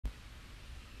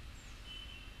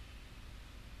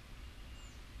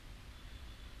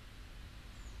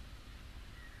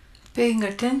Paying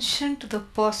attention to the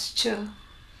posture,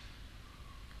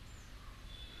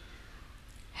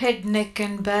 head, neck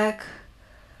and back,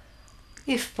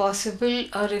 if possible,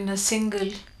 are in a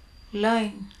single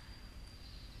line.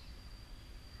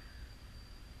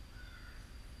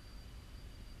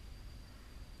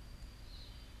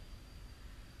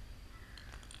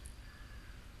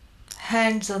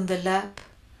 Hands on the lap,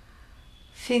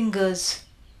 fingers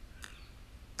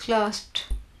clasped,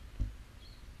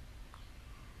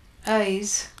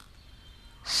 eyes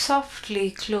softly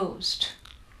closed,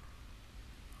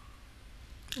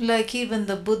 like even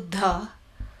the Buddha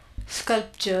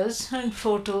sculptures and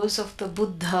photos of the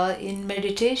Buddha in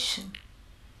meditation.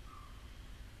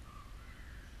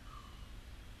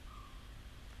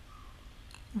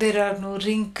 There are no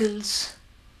wrinkles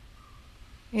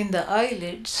in the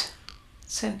eyelids.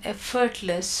 It's an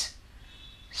effortless,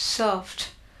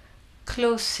 soft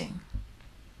closing.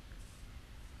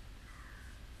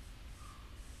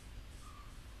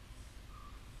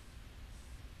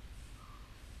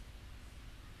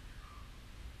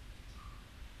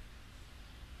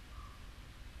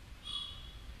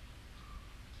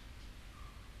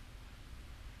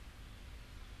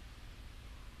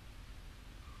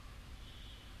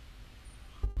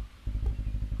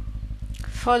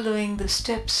 Following the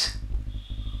steps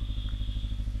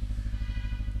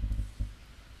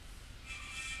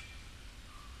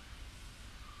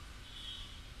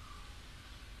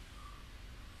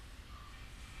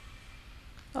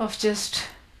of just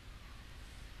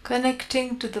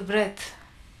connecting to the breath.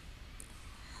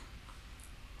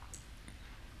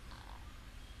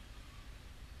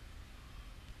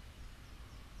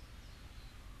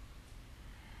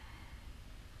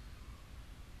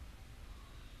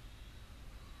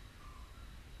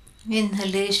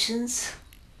 Inhalations,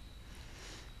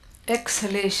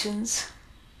 exhalations,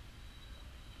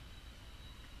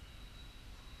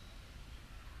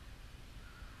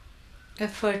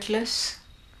 effortless,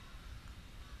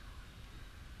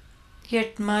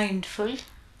 yet mindful.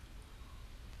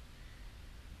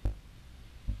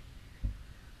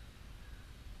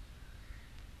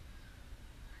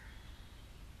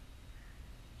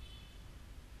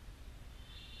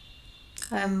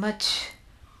 I am much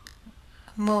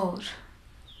more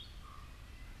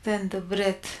than the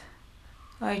breath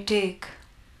I take,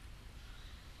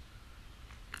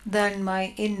 than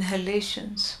my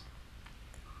inhalations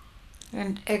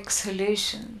and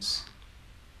exhalations.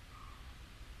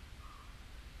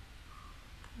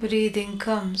 Breathing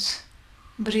comes,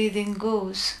 breathing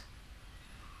goes.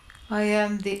 I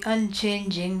am the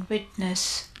unchanging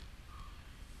witness.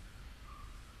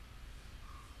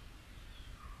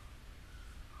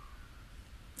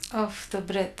 Of the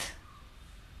breath.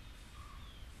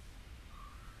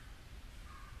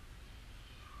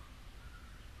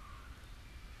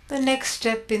 The next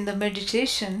step in the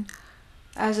meditation,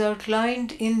 as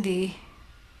outlined in the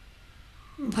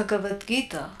Bhagavad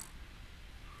Gita,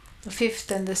 the 5th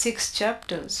and the 6th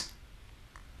chapters,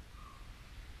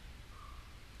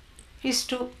 is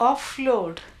to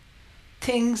offload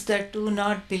things that do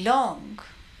not belong.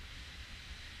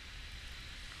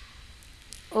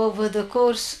 Over the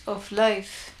course of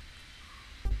life,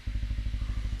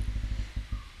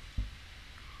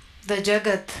 the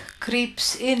Jagat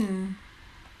creeps in,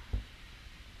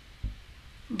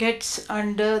 gets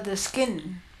under the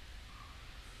skin,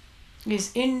 is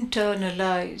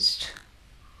internalized.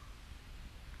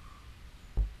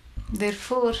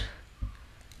 Therefore,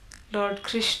 Lord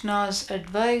Krishna's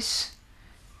advice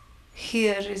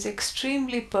here is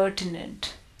extremely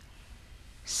pertinent.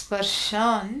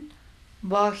 Sparshan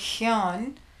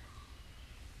Bahyan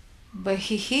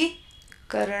Bahihi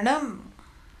Karanam.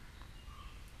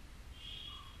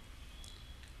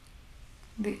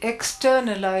 The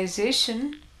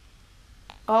externalization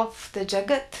of the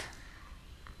Jagat,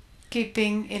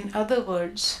 keeping, in other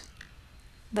words,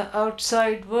 the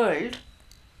outside world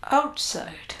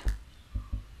outside.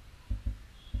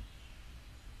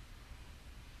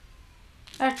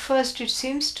 At first it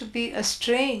seems to be a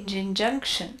strange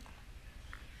injunction.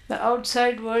 The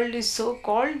outside world is so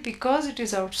called because it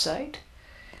is outside.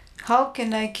 How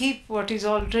can I keep what is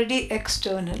already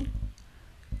external,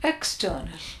 external?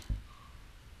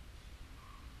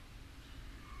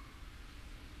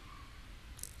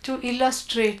 To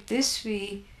illustrate this,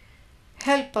 we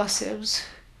help ourselves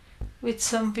with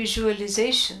some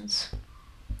visualizations,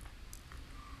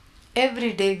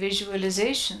 everyday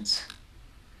visualizations.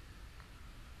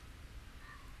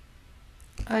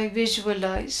 I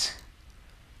visualize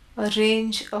a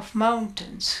range of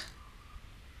mountains.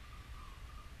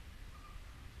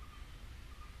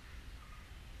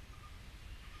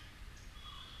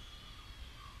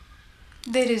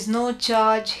 There is no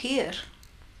charge here.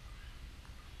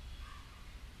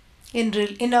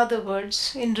 In other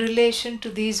words, in relation to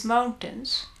these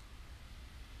mountains,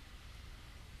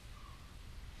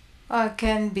 I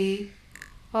can be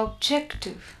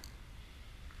objective,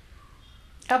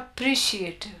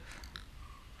 appreciative,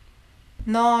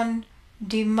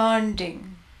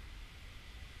 non-demanding.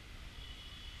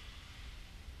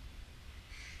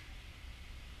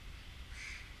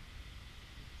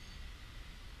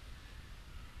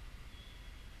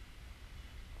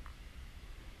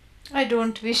 I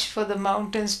don't wish for the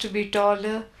mountains to be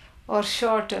taller or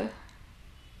shorter.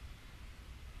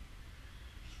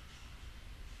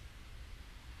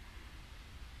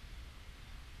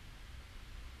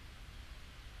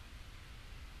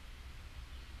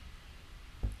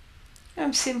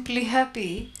 I'm simply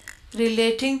happy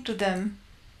relating to them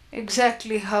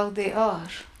exactly how they are.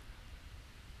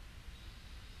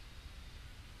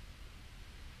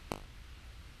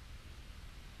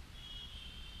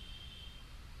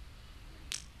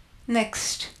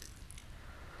 Next,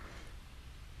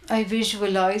 I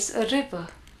visualize a river.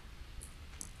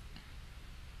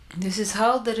 This is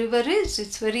how the river is.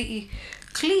 It's very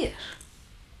clear.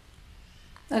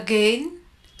 Again,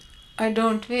 I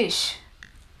don't wish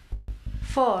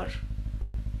for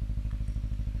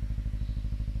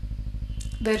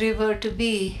the river to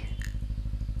be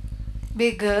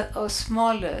bigger or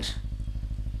smaller,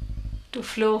 to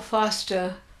flow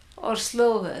faster or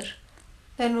slower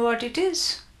than what it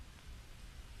is.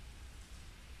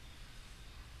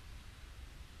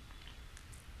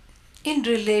 In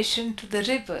relation to the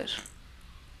river,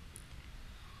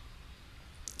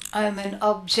 I am an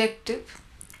objective,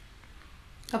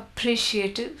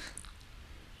 appreciative,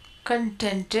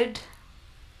 contented,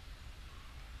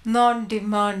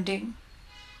 non-demanding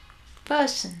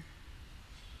person.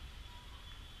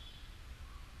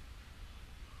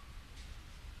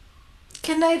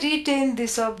 Can I retain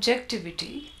this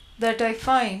objectivity that I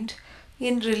find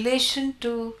in relation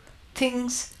to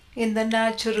things in the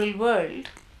natural world?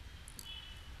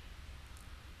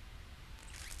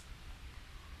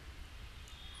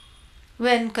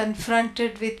 When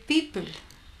confronted with people,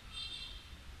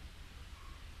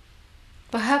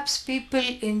 perhaps people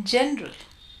in general,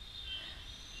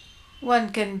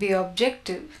 one can be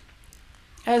objective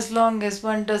as long as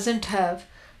one doesn't have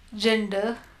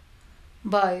gender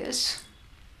bias,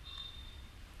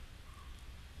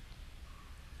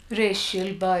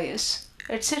 racial bias,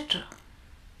 etc.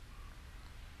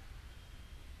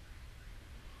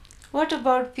 What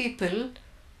about people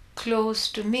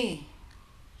close to me?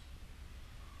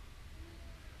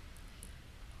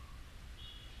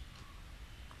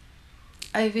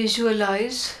 I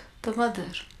visualize the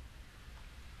mother.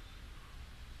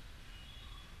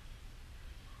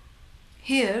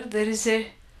 Here there is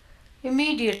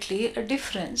immediately a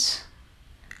difference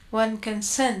one can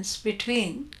sense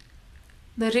between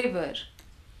the river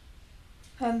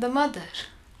and the mother.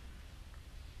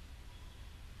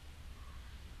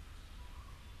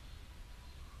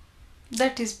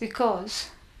 That is because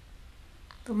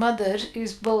the mother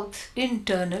is both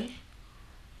internal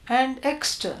and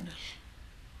external.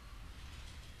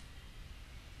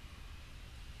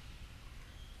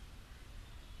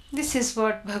 This is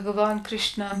what Bhagavan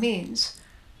Krishna means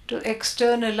to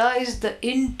externalize the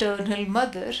internal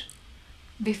mother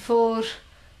before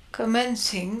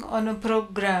commencing on a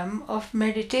program of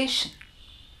meditation.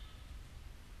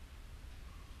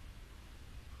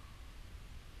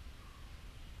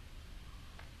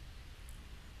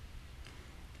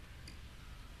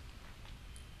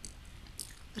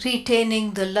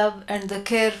 Retaining the love and the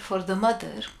care for the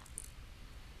mother,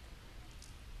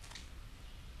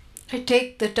 I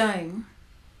take the time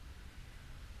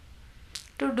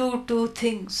to do two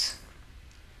things.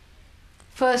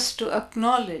 First, to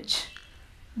acknowledge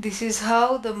this is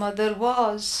how the mother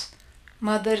was,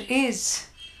 mother is,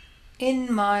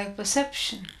 in my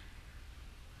perception.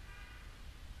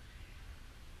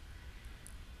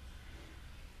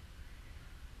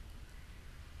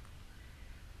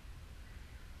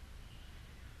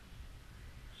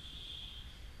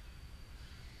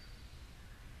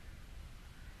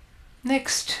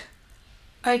 Next,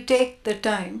 I take the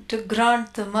time to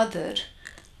grant the mother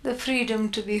the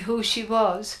freedom to be who she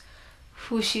was,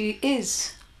 who she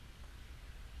is.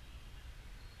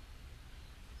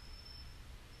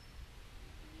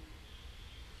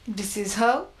 This is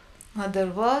how mother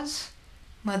was,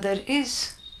 mother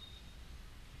is.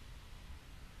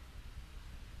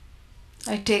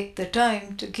 I take the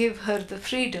time to give her the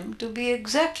freedom to be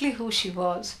exactly who she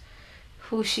was,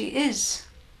 who she is.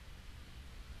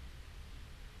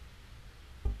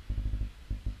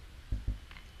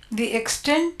 The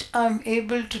extent I'm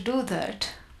able to do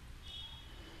that,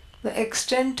 the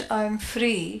extent I'm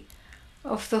free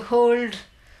of the hold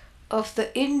of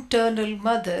the internal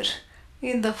mother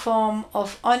in the form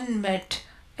of unmet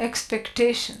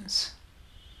expectations,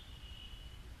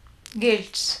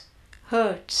 guilts,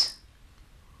 hurts.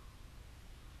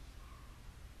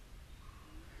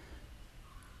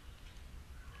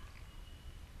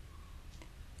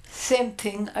 Same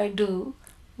thing I do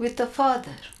with the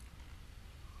Father.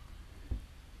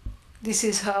 This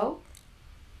is how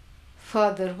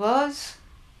Father was,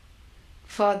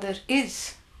 Father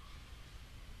is.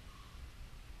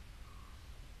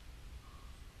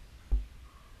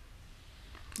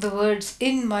 The words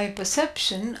in my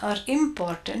perception are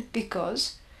important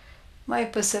because my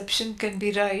perception can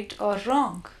be right or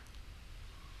wrong.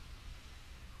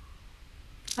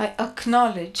 I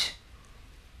acknowledge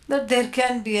that there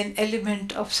can be an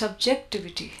element of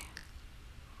subjectivity.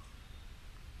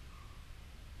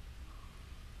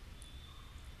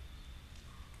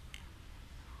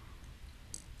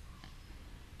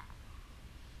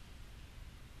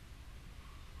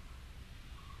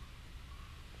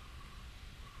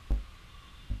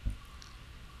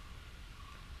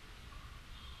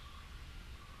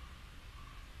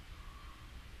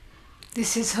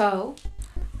 This is how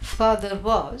Father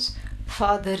was,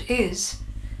 Father is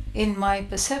in my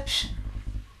perception.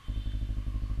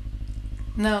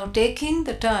 Now, taking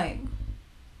the time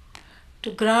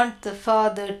to grant the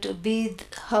Father to be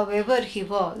however he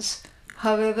was,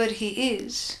 however he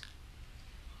is,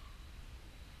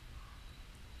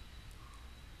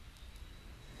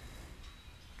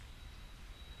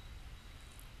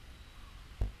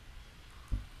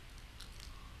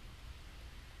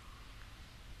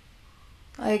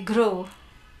 I grow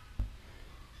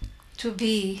to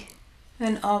be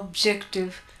an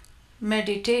objective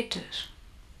meditator.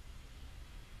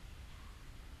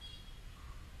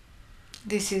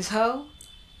 This is how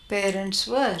parents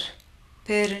were,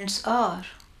 parents are.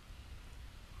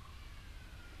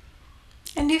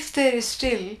 And if there is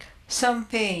still some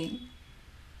pain,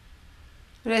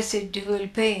 residual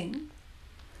pain,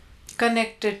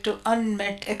 connected to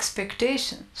unmet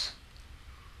expectations,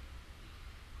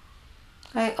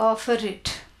 I offer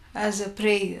it as a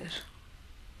prayer.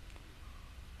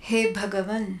 Hey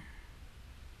Bhagavan,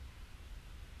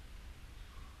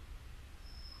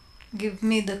 give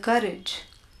me the courage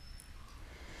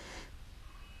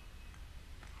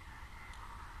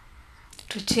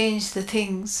to change the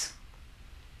things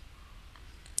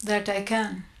that I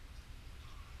can.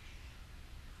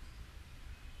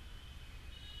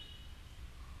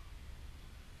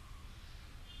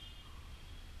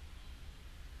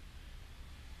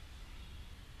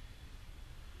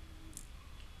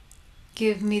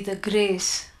 Give me the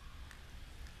grace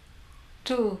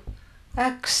to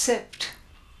accept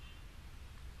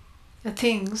the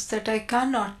things that I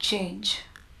cannot change.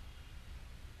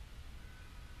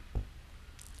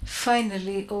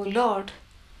 Finally, O Lord,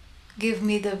 give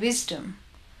me the wisdom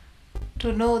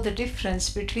to know the difference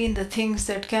between the things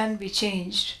that can be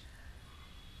changed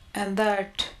and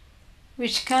that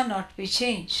which cannot be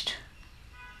changed.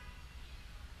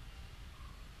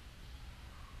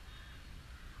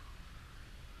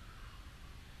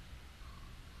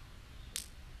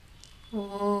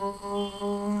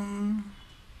 Om.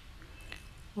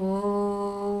 Om.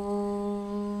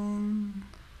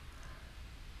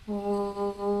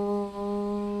 Om.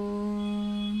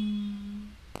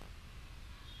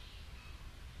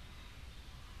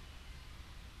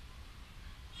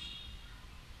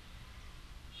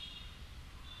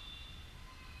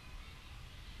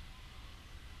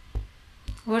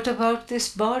 What about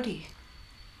this body?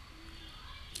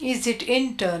 Is it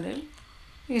internal?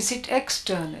 Is it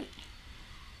external?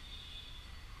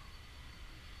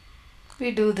 We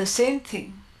do the same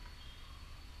thing.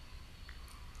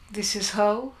 This is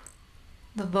how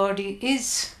the body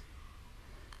is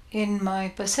in my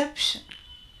perception.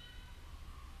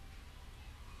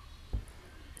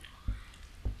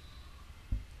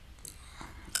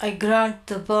 I grant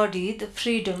the body the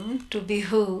freedom to be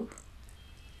who,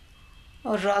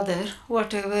 or rather,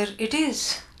 whatever it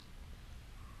is.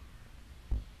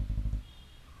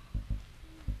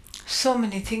 So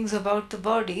many things about the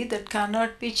body that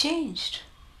cannot be changed.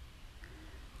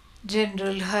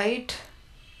 General height,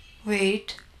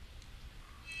 weight,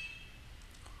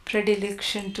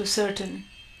 predilection to certain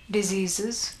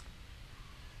diseases,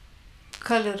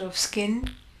 color of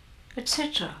skin,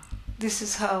 etc. This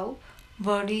is how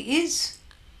body is.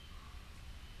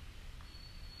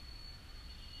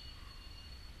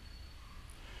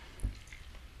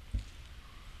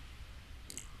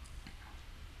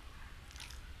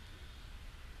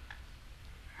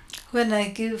 When I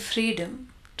give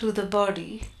freedom to the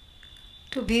body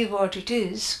to be what it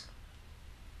is,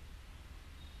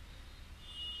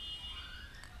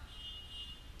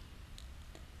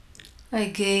 I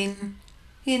gain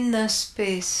inner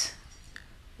space,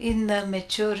 inner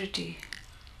maturity,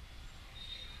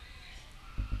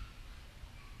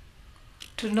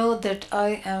 to know that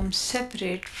I am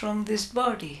separate from this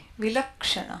body,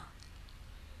 vilakshana.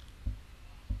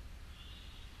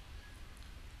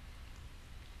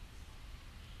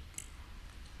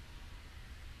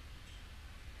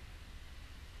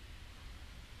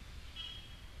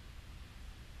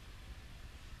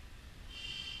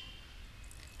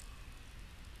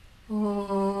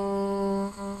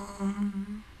 Om.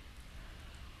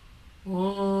 Om.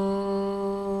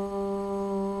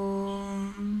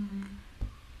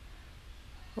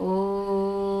 Om.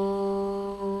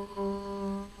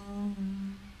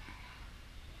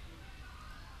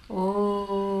 Om.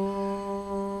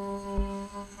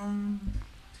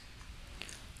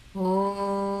 Om.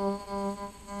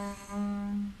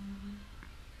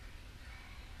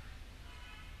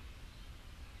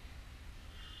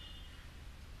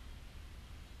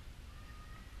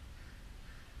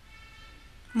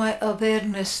 My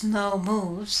awareness now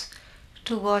moves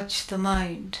to watch the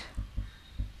mind.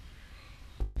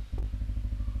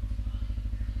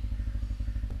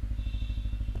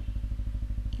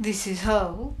 This is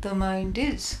how the mind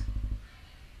is.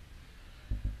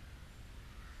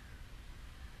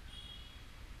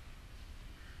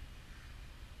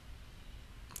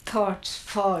 Thoughts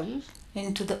fall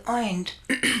into the mind.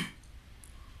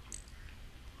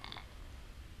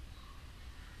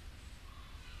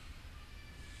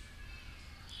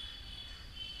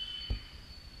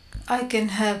 I can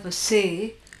have a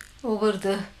say over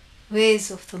the ways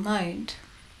of the mind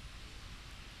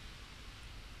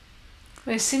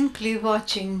by simply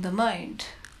watching the mind.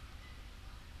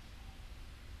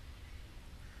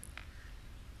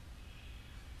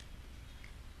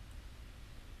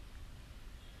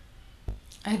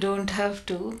 I don't have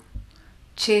to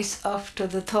chase after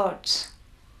the thoughts.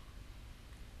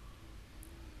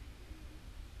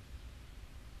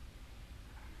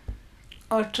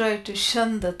 Or try to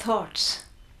shun the thoughts.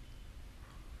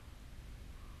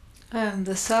 I am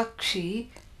the Sakshi,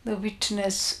 the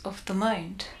witness of the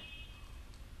mind.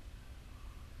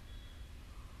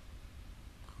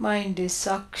 Mind is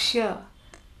Sakshya,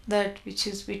 that which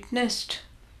is witnessed.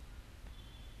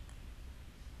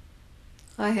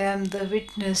 I am the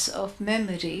witness of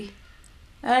memory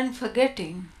and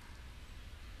forgetting.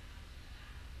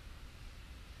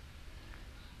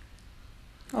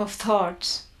 Of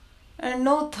thoughts and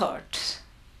no thoughts.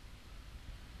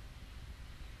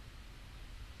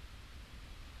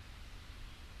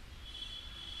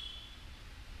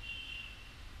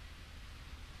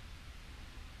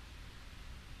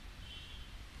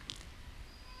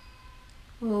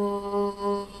 Om.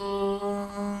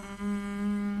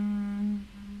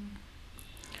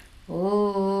 Om.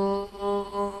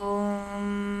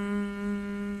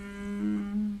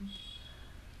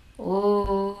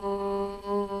 Om.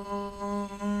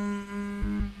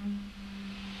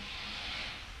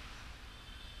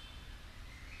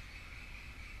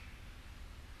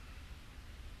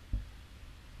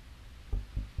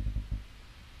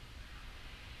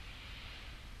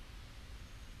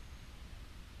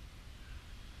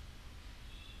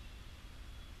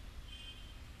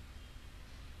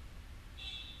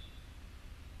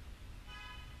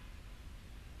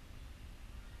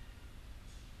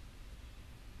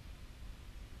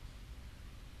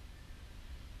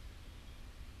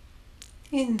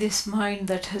 In this mind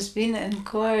that has been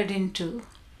inquired into,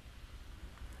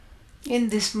 in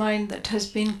this mind that has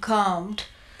been calmed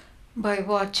by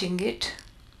watching it,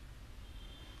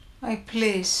 I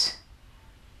place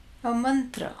a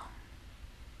mantra.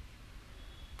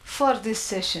 For this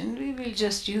session, we will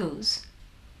just use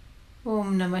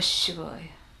Om Namah Shivaya.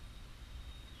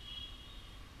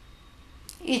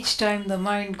 Each time the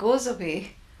mind goes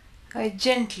away, I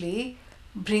gently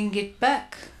bring it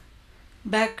back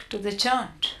to the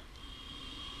chant.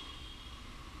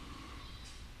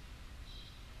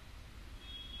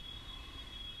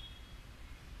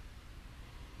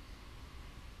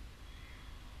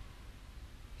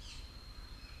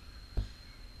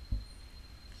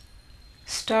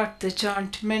 Start the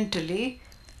chant mentally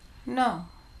now.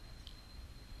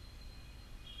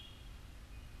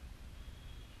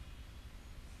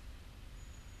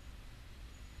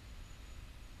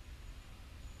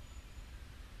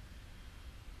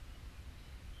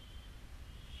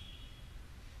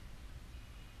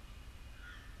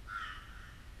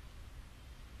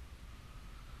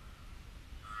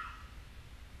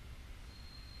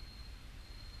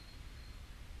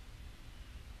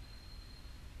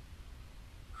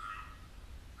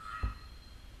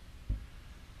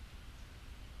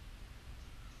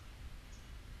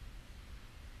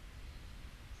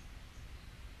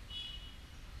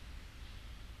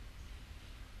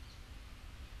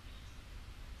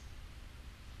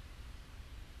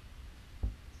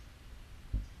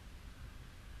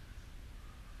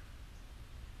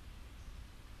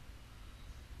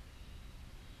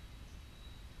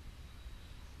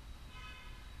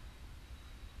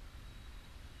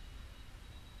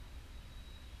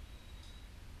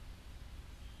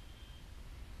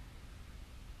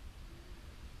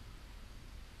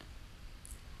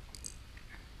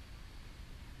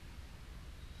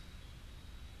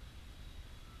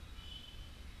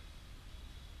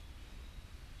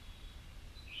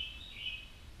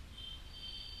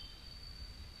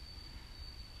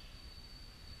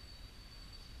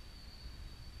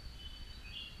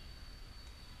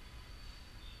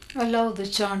 Allow the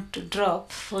chant to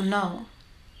drop for now.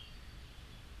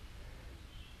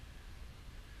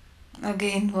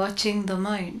 Again, watching the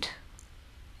mind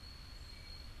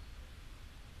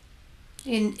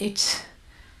in its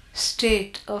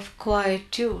state of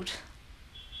quietude.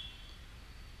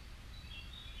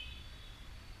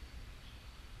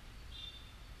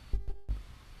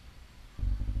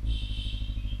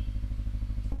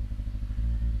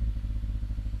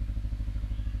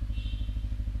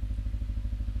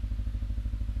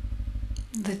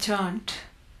 The chant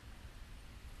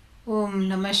Om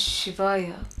Namah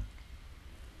Shivaya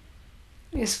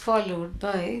is followed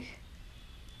by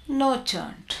no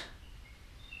chant,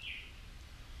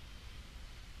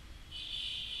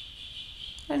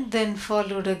 and then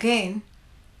followed again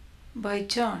by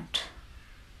chant.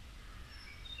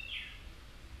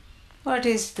 What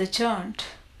is the chant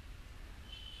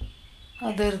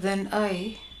other than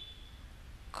I?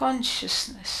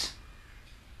 Consciousness.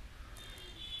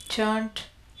 Chant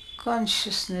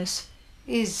consciousness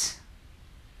is.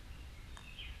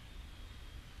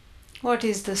 What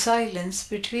is the silence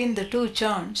between the two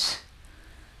chants?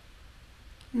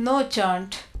 No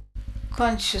chant,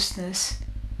 consciousness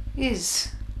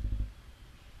is.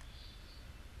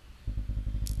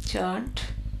 Chant,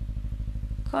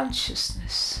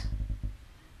 consciousness.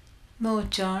 No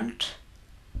chant,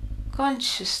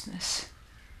 consciousness,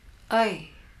 I.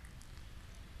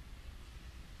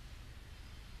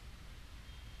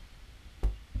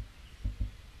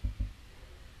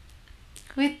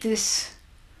 With this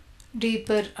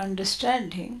deeper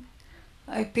understanding,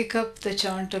 I pick up the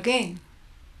chant again.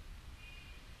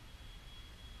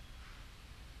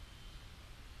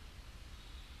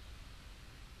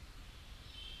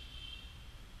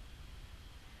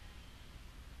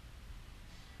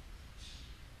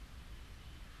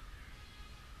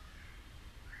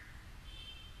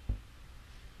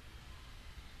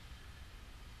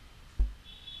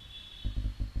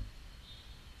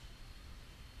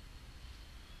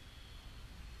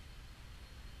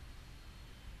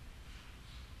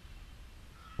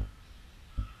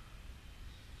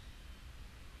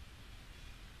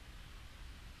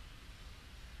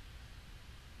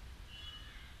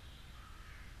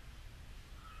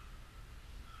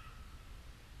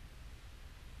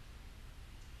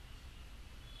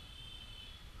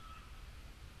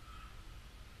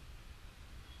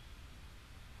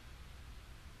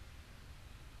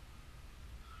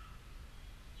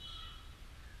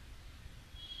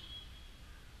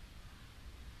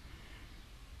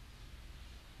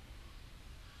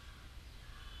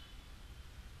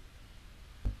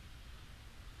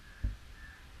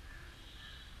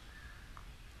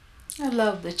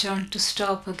 Allow the chant to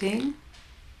stop again.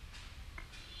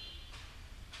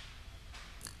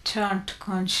 Chant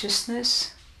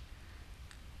consciousness.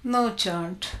 No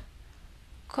chant,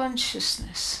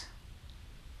 consciousness.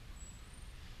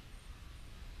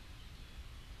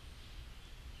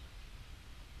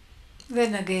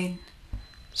 Then again,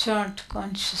 chant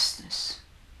consciousness.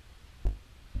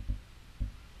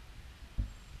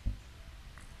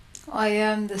 I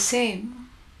am the same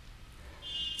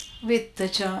with the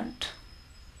chant.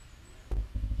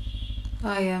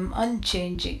 I am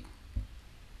unchanging.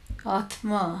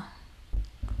 Atma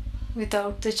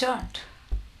without the chant.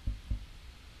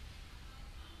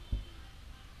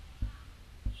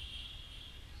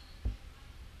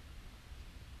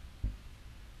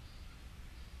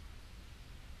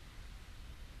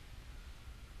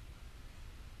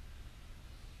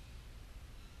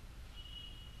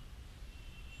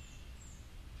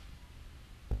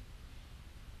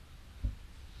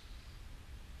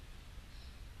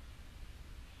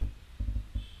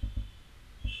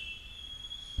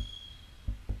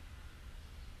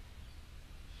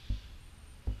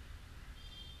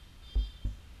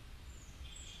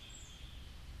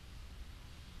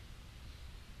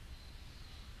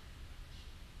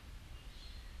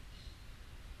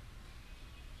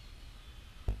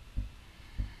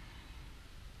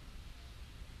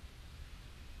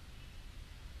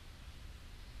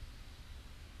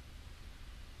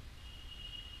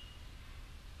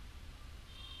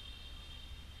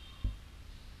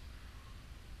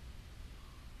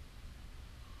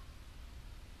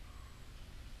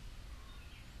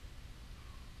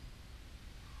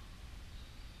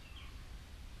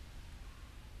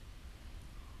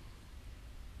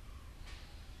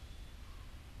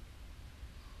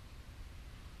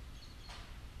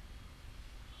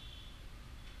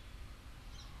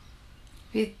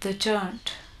 With the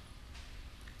chant,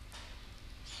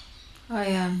 I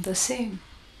am the same.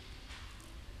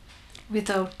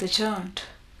 Without the chant,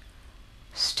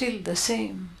 still the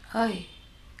same I.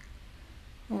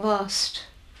 Vast,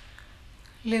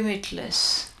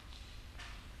 limitless.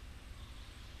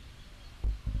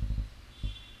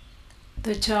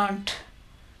 The chant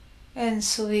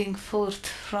ensuing forth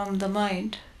from the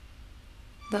mind,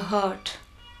 the heart,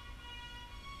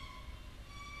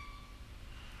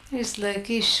 is like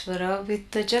Ishvara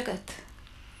with the Jagat.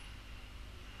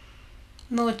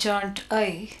 No chant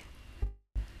I,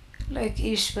 like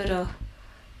Ishvara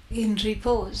in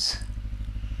repose.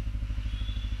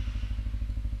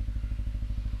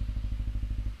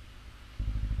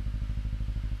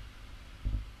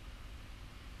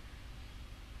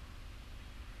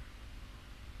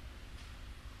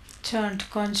 Chant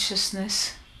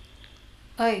consciousness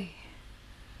I.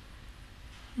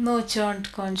 No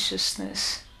chant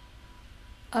consciousness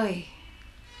I.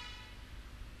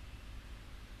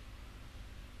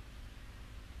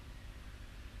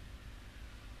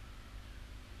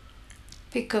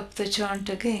 Pick up the chant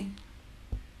again,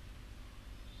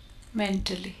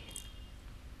 mentally.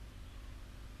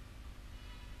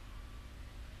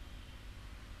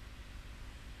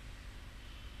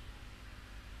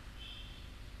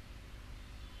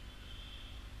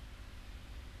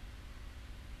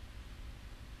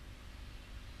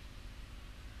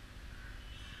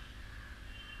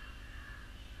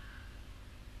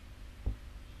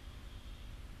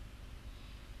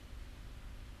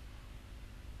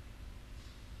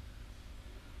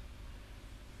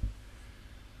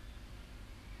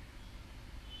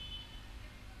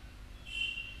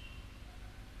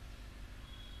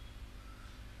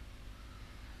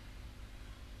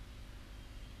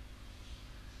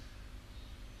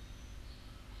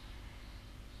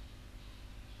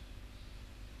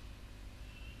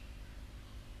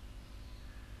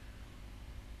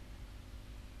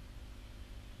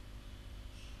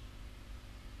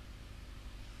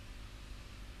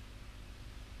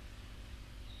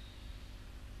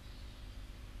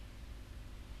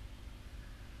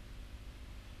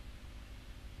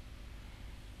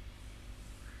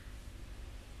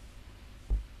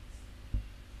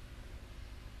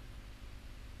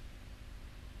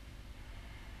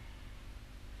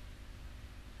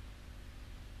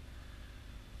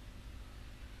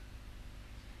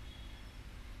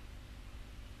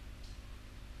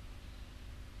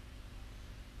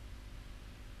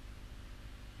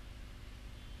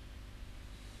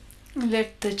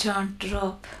 Let the chant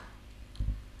drop,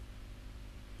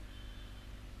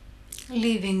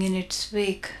 leaving in its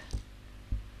wake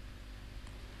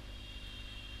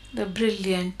the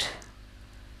brilliant,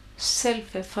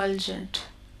 self-effulgent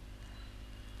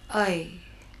I,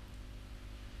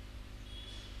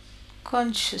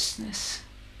 consciousness.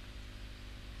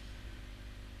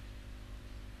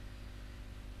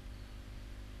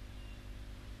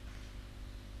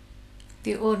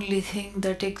 The only thing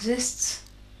that exists.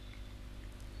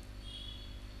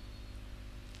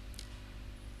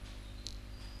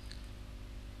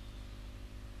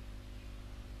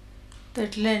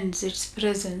 That lends its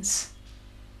presence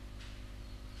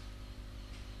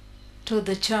to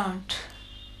the chant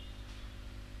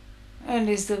and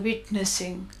is the witness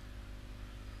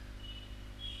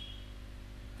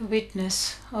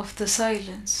of the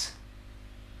silence.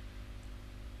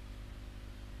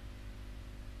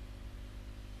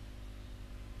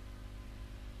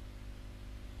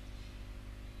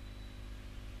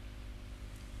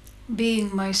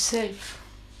 Being myself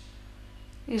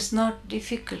is not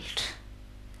difficult.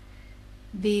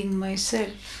 Being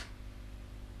myself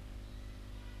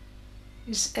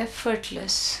is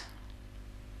effortless.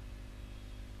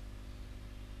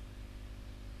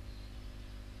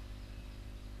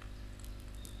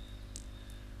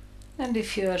 And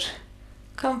if you are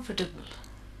comfortable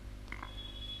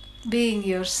being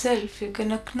yourself, you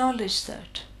can acknowledge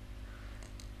that.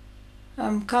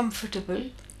 I'm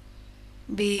comfortable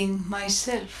being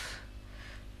myself,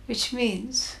 which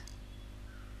means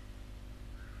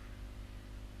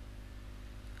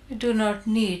I do not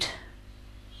need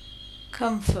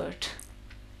comfort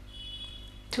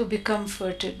to be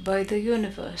comforted by the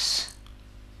universe.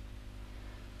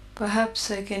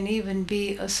 Perhaps I can even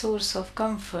be a source of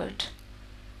comfort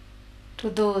to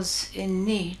those in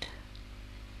need.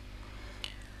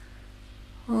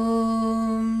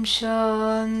 Om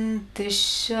Shanti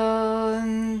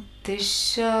Shanti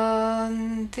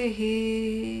Shanti.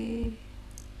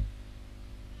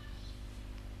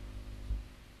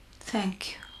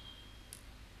 Thank you.